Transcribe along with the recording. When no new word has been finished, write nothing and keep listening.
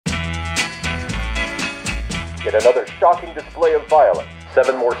in another shocking display of violence.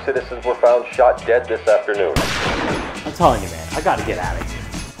 7 more citizens were found shot dead this afternoon. I'm telling you, man, I gotta get out of here.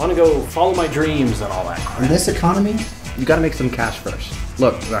 I wanna go follow my dreams and all that crap. In this economy, you gotta make some cash first.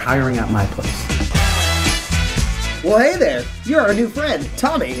 Look, they're hiring at my place. Well, hey there. You're our new friend,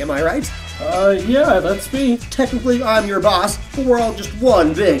 Tommy, am I right? Yeah, that's me. Technically, I'm your boss, but we're all just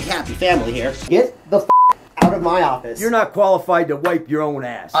one big happy family here. Get the out of my office. You're not qualified to wipe your own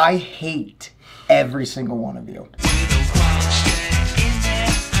ass. I hate every single one of you.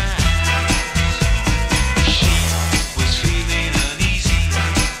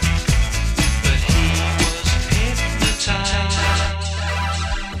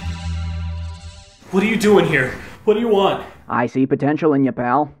 What are you doing here? What do you want? I see potential in you,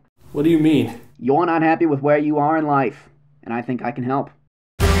 pal. What do you mean? You're not happy with where you are in life, and I think I can help.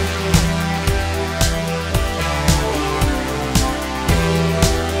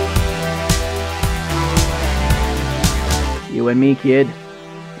 You and me, kid.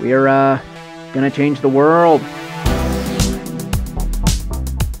 We're, gonna change the world.